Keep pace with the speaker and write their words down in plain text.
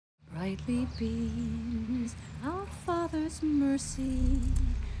brightly beams our Father's mercy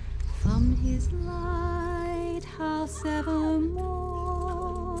from his lighthouse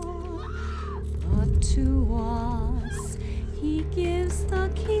evermore. But to us he gives the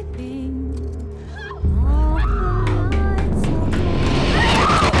keeping of the lights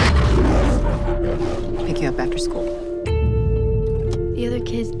above. Pick you up after school. The other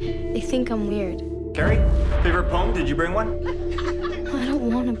kids, they think I'm weird. Carrie, favorite poem? Did you bring one? I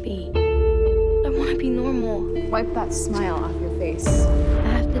don't want to be. I want to be normal. Wipe that smile off your face. I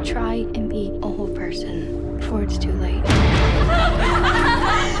have to try and be a whole person before it's too late.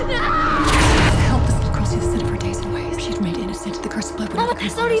 Help this little girl see the sin of her days and ways. She'd made innocent. The curse of blood would Mama,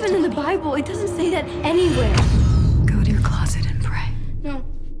 that's not even in the Bible. It doesn't say that anywhere. Go to your closet and pray. No.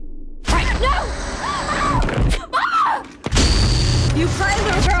 Pray. No! Mama! You pray,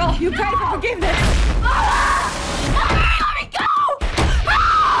 little girl. You pray for forgiveness. Mama! Let me go!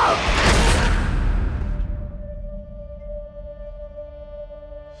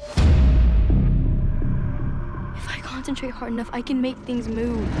 If I concentrate hard enough, I can make things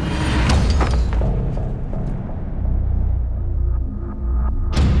move.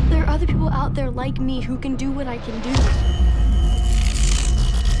 There are other people out there like me who can do what I can do.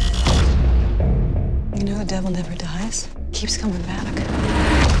 You know the devil never dies. Keeps coming back.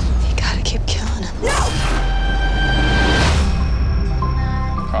 You gotta keep killing him. No!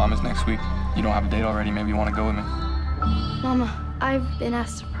 Prom is next week. You don't have a date already. Maybe you want to go with me. Mama, I've been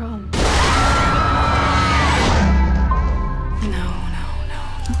asked to prom. No.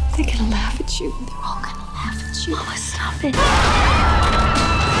 They're gonna laugh at you. They're all gonna laugh at you. Mama, stop it.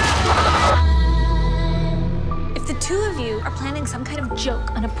 If the two of you are planning some kind of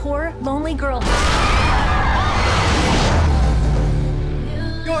joke on a poor, lonely girl...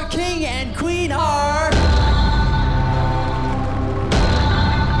 Your king and queen are...